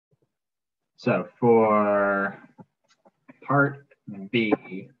So for part B,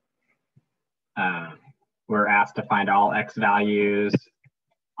 we're asked to find all x values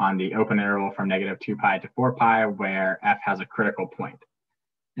on the open interval from -2 pi to 4 pi where f has a critical point.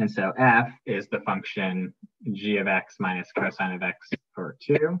 And so f is the function g of x minus cosine of x over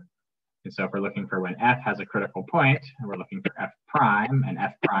 2. And so if we're looking for when f has a critical point, we're looking for f prime, and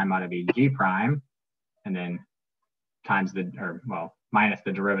f prime ought to be g prime, and then times minus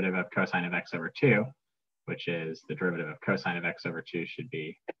the derivative of cosine of x over 2, which is the derivative of cosine of x over 2 should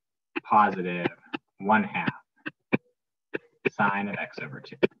be positive 1/2 sine of x over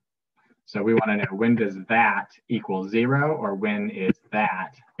 2. So we want to know, when does that equal 0, or when is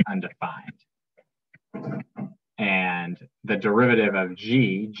that undefined? And the derivative of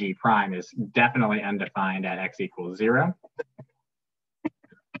g prime, is definitely undefined at x equals 0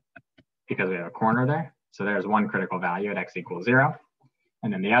 because we have a corner there. So there's one critical value at x equals 0.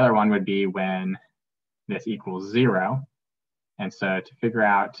 And then the other one would be when this equals 0. And so to figure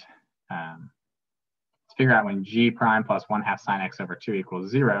out when g prime plus 1/2 sine x over 2 equals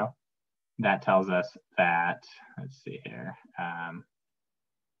 0, that tells us that, let's see here.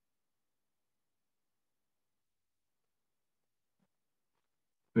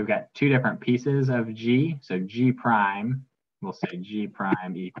 We've got two different pieces of g. So g prime, we'll say g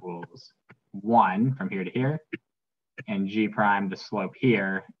prime equals 1 from here to here. And g prime, the slope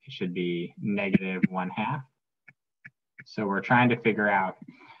here, should be -1/2. So we're trying to figure out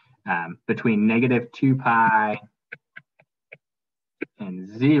between -2 pi and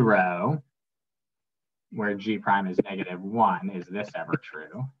 0, where g prime is -1, is this ever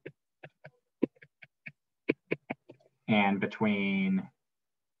true? And between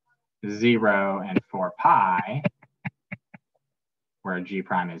 0 and 4 pi, where g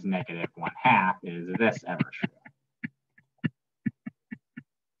prime is -1/2, is this ever true?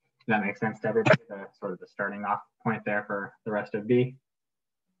 Does that make sense to everybody? The sort of the starting off point there for the rest of B?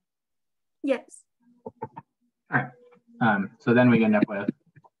 Yes. All right. So then we end up with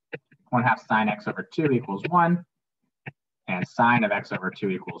 1/2 sine x over 2 equals 1, and sine of x over 2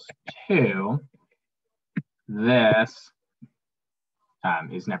 equals 2. This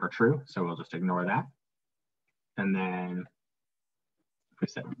is never true, so we'll just ignore that. And then if we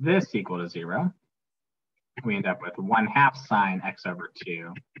set this equal to 0, we end up with 1/2 sine x over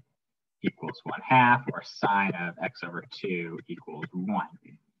 2 equals 1/2, or sine of x over 2 equals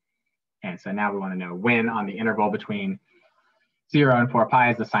 1. And so now we want to know when on the interval between 0 and 4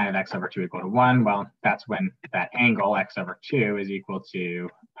 pi is the sine of x over 2 equal to 1. Well, that's when that angle x over 2 is equal to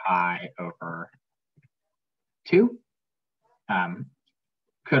pi over 2.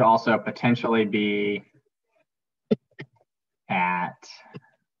 Could also potentially be at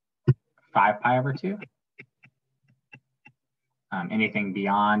 5 pi over 2. Anything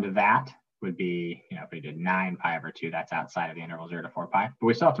beyond that would be, if we did 9 pi over 2, that's outside of the interval 0 to 4 pi. But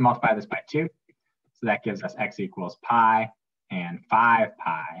we still have to multiply this by 2. So that gives us x equals pi and 5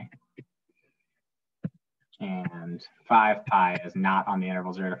 pi. And 5 pi is not on the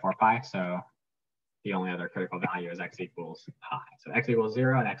interval 0 to 4 pi. So the only other critical value is x equals pi. So x equals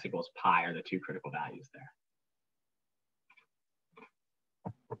 0 and x equals pi are the two critical values there.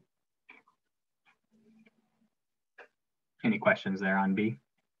 Any questions there on B?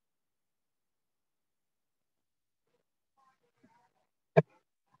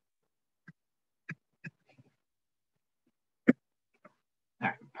 All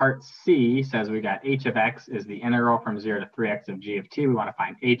right, part C says we got h of x is the integral from 0 to 3x of g of t. We want to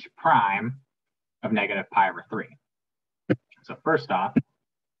find h prime of -pi over 3. So first off,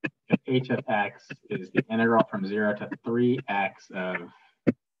 if h of x is the integral from 0 to 3x of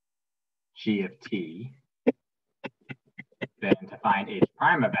g of t, then to find h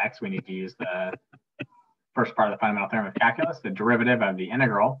prime of x, we need to use the first part of the fundamental theorem of calculus, the derivative of the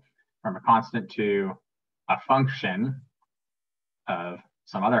integral from a constant to a function of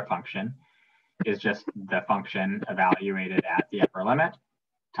some other function is just the function evaluated at the upper limit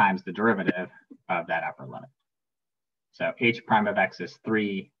times the derivative of that upper limit. So h prime of x is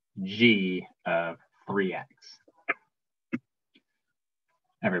 3g of 3x.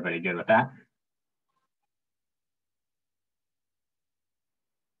 Everybody good with that?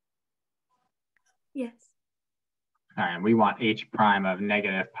 Yes. All right, we want h prime of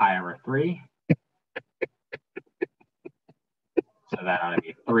 -pi over 3. So that ought to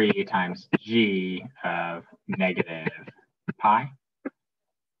be 3 times g of -pi.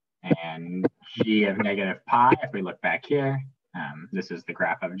 And g of -pi, if we look back here, this is the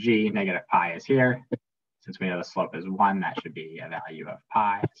graph of g. -pi is here. Since we know the slope is 1, that should be a value of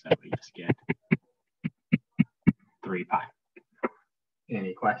pi. So we just get 3 pi.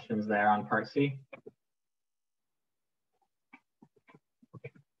 Any questions there on part C?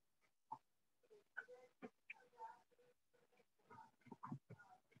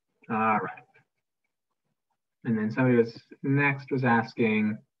 All right. And then somebody was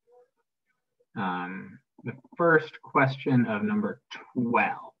asking the first question of number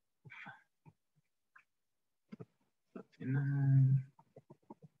 12.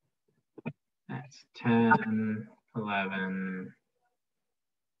 That's 10, 11.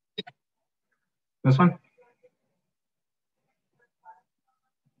 This one?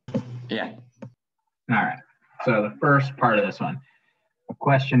 Yeah. All right. So the first part of this one. The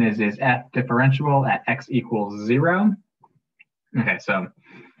question is f differentiable at x equals 0? Okay, so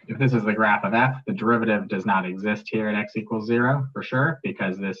if this is the graph of f, the derivative does not exist here at x equals 0 for sure,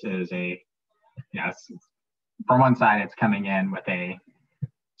 because this is a, from one side it's coming in with a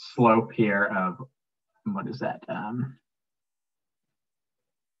slope here of, what is that?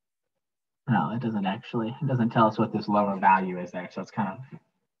 No, it doesn't tell us what this lower value is there. So it's kind of,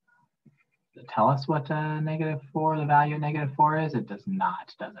 does it tell us what -4, the value of -4 is? It does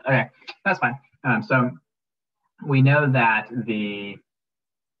not, does it? Okay, that's fine. So we know that the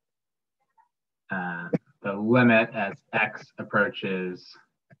limit as x approaches,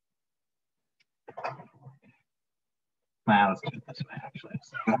 well, let's do it this way actually.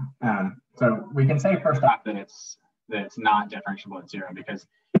 So we can say first off that it's not differentiable at 0, because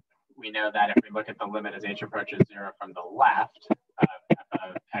we know that if we look at the limit as h approaches 0 from the left of f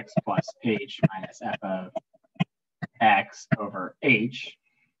of x plus h minus f of x over h,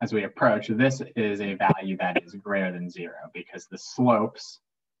 as we approach, this is a value that is greater than 0, because the slope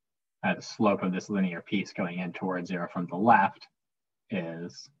of this linear piece going in towards 0 from the left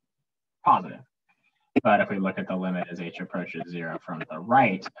is positive. But if we look at the limit as h approaches 0 from the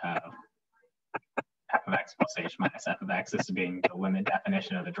right of f of x plus h minus f of x, this being the limit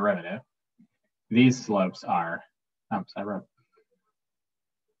definition of the derivative, these slopes are, I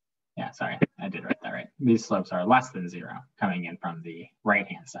did write that right. These slopes are less than 0 coming in from the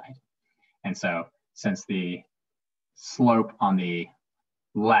right-hand side. And so since the slope on the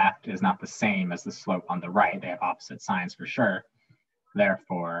left is not the same as the slope on the right, they have opposite signs for sure.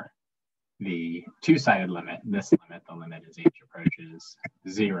 Therefore, the two-sided limit, the limit as h approaches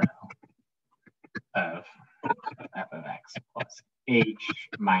 0 of f of x plus h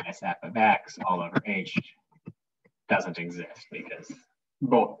minus f of x all over h doesn't exist, because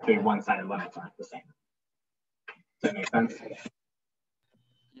both the one-sided limits aren't the same. Does that make sense?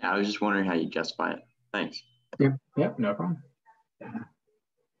 Yeah, I was just wondering how you justify it. Thanks. Yep, no problem.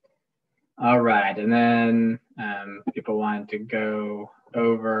 All right, and then people wanted to go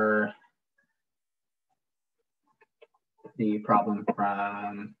over the problem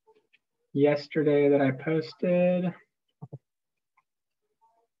from yesterday that I posted.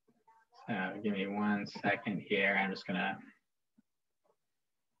 So give me 1 second here. I'm just gonna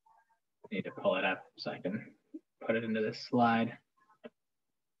need to pull it up so I can put it into this slide.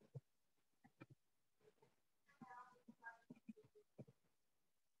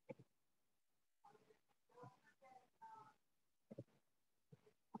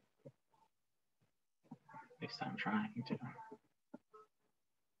 At least I'm trying to.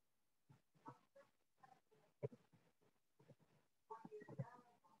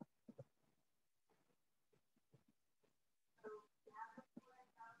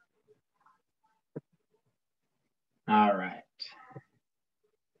 All right.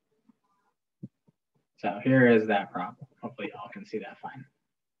 So here is that problem. Hopefully y'all can see that fine.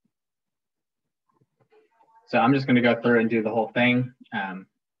 So I'm just going to go through and do the whole thing. I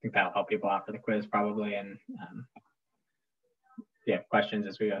think that'll help people out for the quiz probably. And if you have questions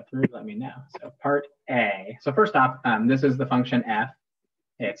as we go through, let me know. So part A. So first off, this is the function f.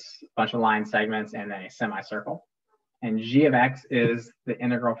 It's a bunch of line segments and then a semicircle. And g of x is the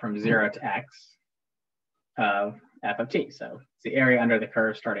integral from 0 to x of f of t. So it's the area under the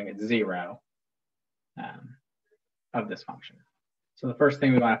curve starting at 0 of this function. So the first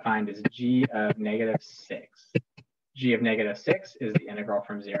thing we want to find is g of -6. G of -6 is the integral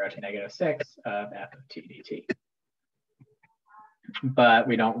from 0 to -6 of f of t dt. But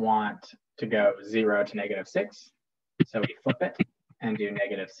we don't want to go 0 to -6. So we flip it and do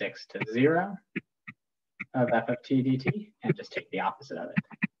 -6 to 0 of f of t dt and just take the opposite of it.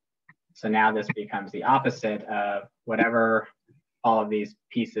 So now this becomes the opposite of whatever all of these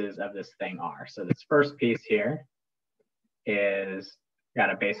pieces of this thing are. So this first piece here is got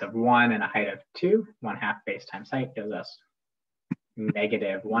a base of 1 and a height of 2. 1/2 base times height gives us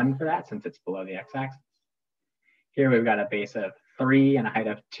 -1 for that, since it's below the x-axis. Here we've got a base of 3 and a height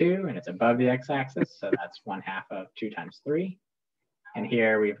of 2, and it's above the x-axis, so that's 1/2 of 2 times 3. And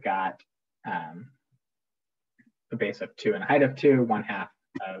here we've got a base of 2 and a height of 2, 1/2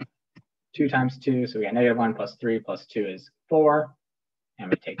 of 2 times 2. So we got -1 plus 3 plus 2 is 4. And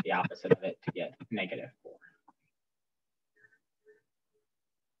we take the opposite of it to get -4.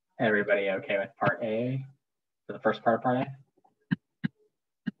 Everybody okay with part A? For the first part of part A?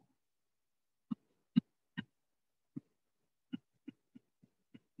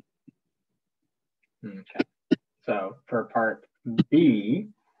 Okay. So for part B,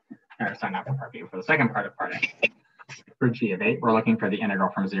 or sorry, not for part B, for the second part of part A, for g of 8, we're looking for the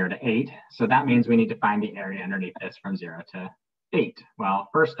integral from 0 to 8. So that means we need to find the area underneath this from 0 to 8. Well,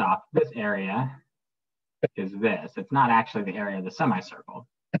 first off, this area is this. It's not actually the area of the semicircle.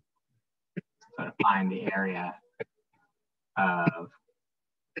 So to find the area of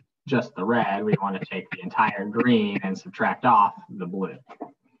just the red, we want to take the entire green and subtract off the blue.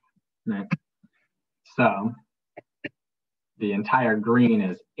 Right? So the entire green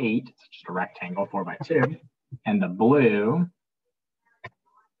is 8, it's just a rectangle, 4 by 2. And the blue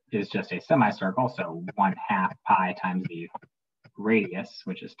is just a semicircle, so 1/2 pi times the radius,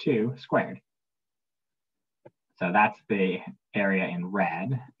 which is 2 squared. So that's the area in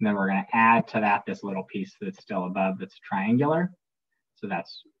red. And then we're going to add to that this little piece that's still above that's triangular. So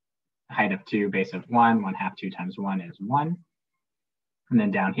that's height of 2, base of 1, 1/2, 2 times 1 is 1. And then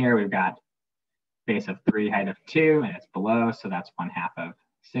down here we've got base of 3, height of 2, and it's below, so that's 1/2 of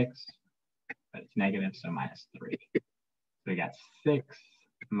 6, but it's negative, so -3. So we got 6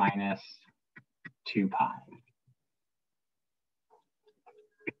 minus 2 pi.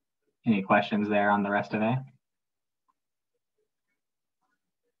 Any questions there on the rest of A?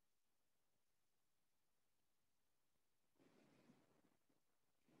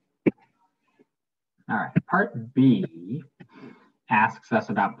 All right, part B asks us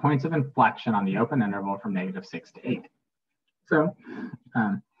about points of inflection on the open interval from -6 to 8. So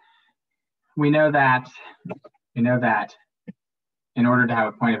we know that in order to have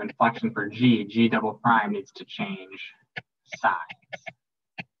a point of inflection for G double prime needs to change signs.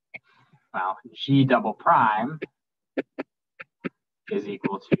 Well, G double prime is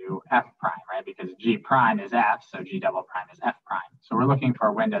equal to F prime, right? Because G prime is F, so G double prime is F prime. So we're looking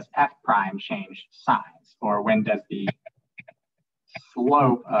for when does F prime change signs, or when does the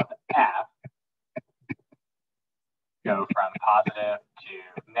slope of F go from positive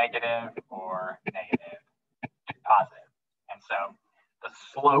to negative or negative to positive. And so the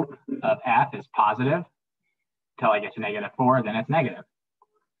slope of F is positive until I get to -4, then it's negative.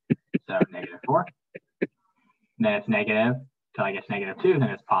 So -4, then it's negative till I get to -2,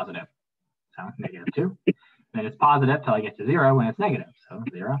 then it's positive. So -2, then it's positive till I get to 0 when it's negative. So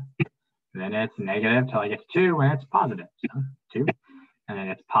 0, then it's negative till I get to 2 when it's positive. So 2. And then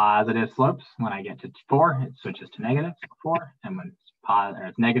it's positive slopes. When I get to 4, it switches to negative, so 4. And when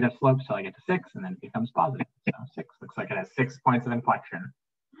it's negative slopes till I get to 6, and then it becomes positive. So 6 looks like it has 6 points of inflection.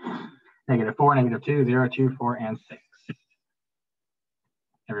 -4, -2, 0, 2, 4, and 6.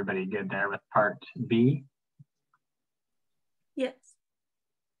 Everybody good there with part B? Yes.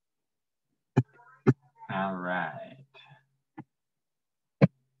 All right.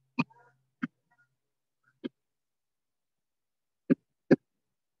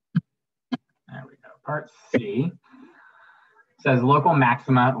 There we go. Part C says local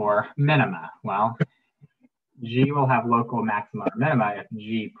maxima or minima. Well, G will have local maxima or minima if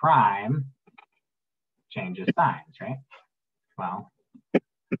G prime changes signs, right? Well,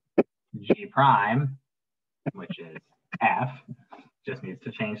 G prime, which is F, just needs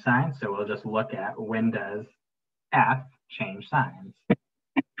to change signs. So we'll just look at when does F change signs.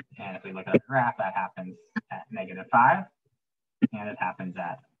 And if we look at the graph, that happens at -5, and it happens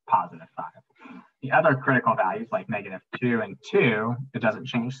at +5. The other critical values like -2 and 2, it doesn't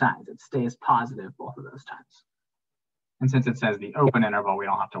change signs. It stays positive both of those times. And since it says the open interval, we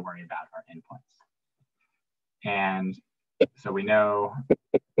don't have to worry about our endpoints. And so we know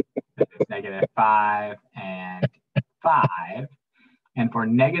that it's -5 and 5. And for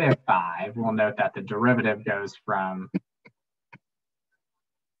 -5, we'll note that the derivative goes from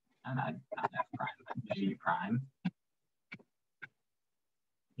not F prime, but G prime.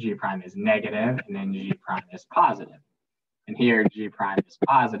 G prime is negative, and then G prime is positive. And here G prime is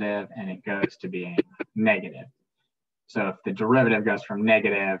positive, and it goes to being negative. So if the derivative goes from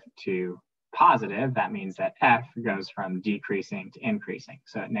negative to positive, that means that F goes from decreasing to increasing.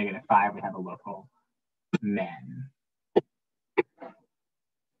 So at -5, we have a local min.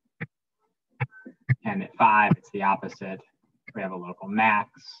 And at 5, it's the opposite. We have a local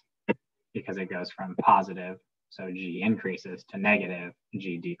max because it goes from positive, so G increases, to negative,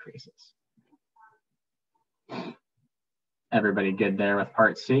 G decreases. Everybody good there with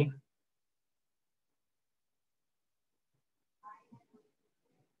part C?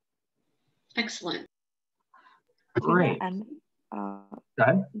 Excellent. Great. Go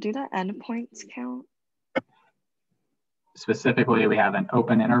ahead. Do the endpoints count? Specifically, we have an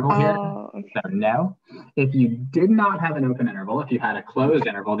open interval here. Oh, okay. So no. If you did not have an open interval, if you had a closed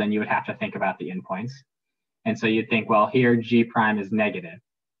interval, then you would have to think about the endpoints. And so you'd think, well, here G prime is negative,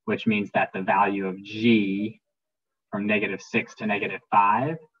 which means that the value of G from -6 to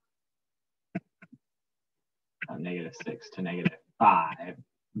 -5, from -6 to -5,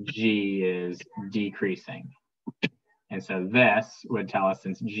 G is decreasing. And so this would tell us,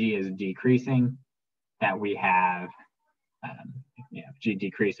 since G is decreasing, that we have, if G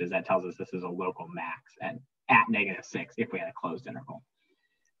decreases, that tells us this is a local max at -6 if we had a closed interval.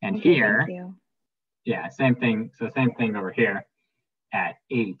 And Okay, here, thank you. yeah, same thing. So same thing over here at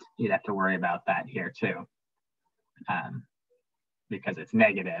 8, you'd have to worry about that here too. Because it's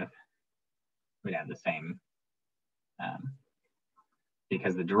negative, we'd have the same,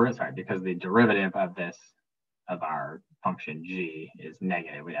 because the derivative of this, of our function G is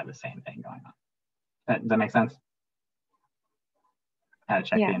negative, we have the same thing going on. Does that make sense? How to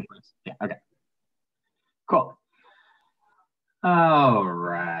check the inputs? Yeah, okay. Cool. All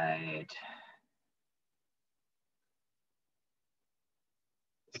right.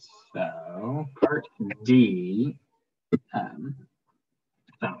 So part D,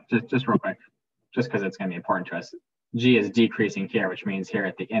 so just real quick, just because it's going to be important to us, G is decreasing here, which means here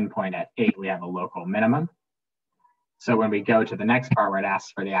at the endpoint at 8, we have a local minimum. So when we go to the next part where it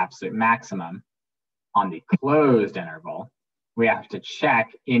asks for the absolute maximum on the closed interval, we have to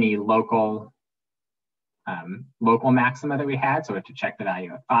check any local maxima that we had. So we have to check the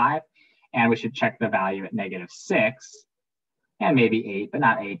value at 5, and we should check the value at -6, and maybe 8, but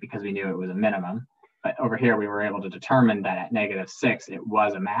not 8 because we knew it was a minimum. But over here, we were able to determine that at -6, it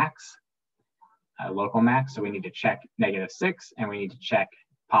was a max, a local max. So we need to check -6, and we need to check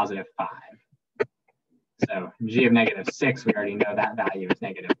 +5. So G of -6, we already know that value is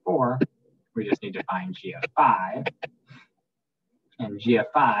 -4. We just need to find G of 5. And G of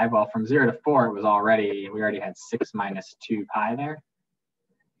 5, well, from 0 to 4, it was already, we already had 6 minus 2 pi there.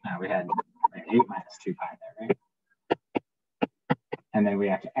 We had 8 minus 2 pi there, right? And then we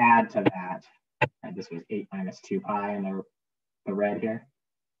have to add to that, and this was 8 minus 2 pi in the red here.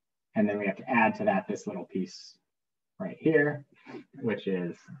 And then we have to add to that this little piece right here, which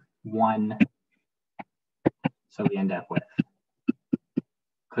is 1. So we end up with,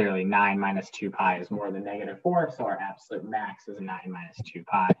 clearly 9 minus 2 pi is more than -4, so our absolute max is 9 minus 2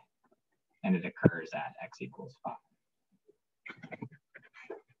 pi, and it occurs at x equals 5.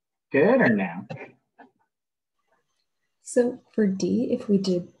 Good or no? So for D, if we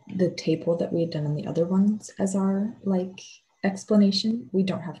did the table that we had done in the other ones as our explanation, we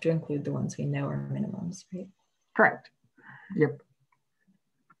don't have to include the ones we know are minimums, right? Correct. Yep.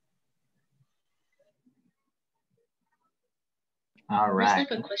 All right. I just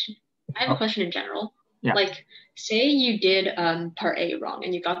have a question. I have a question in general. Yeah. Like, say you did part A wrong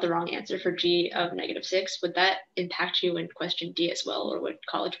and you got the wrong answer for G of -6, would that impact you in question D as well, or would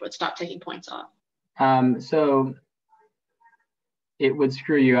College Board stop taking points off? So it would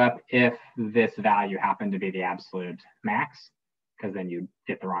screw you up if this value happened to be the absolute max, because then you'd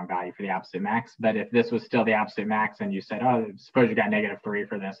get the wrong value for the absolute max. But if this was still the absolute max and you said, oh, suppose you got -3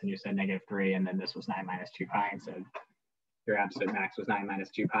 for this and you said -3, and then this was 9 minus 2 pi and said your absolute max was 9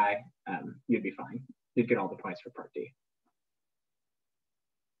 minus 2 pi, you'd be fine. You'd get all the points for part D.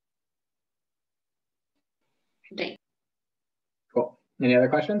 Thanks. Cool. Any other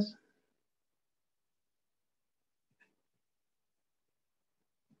questions?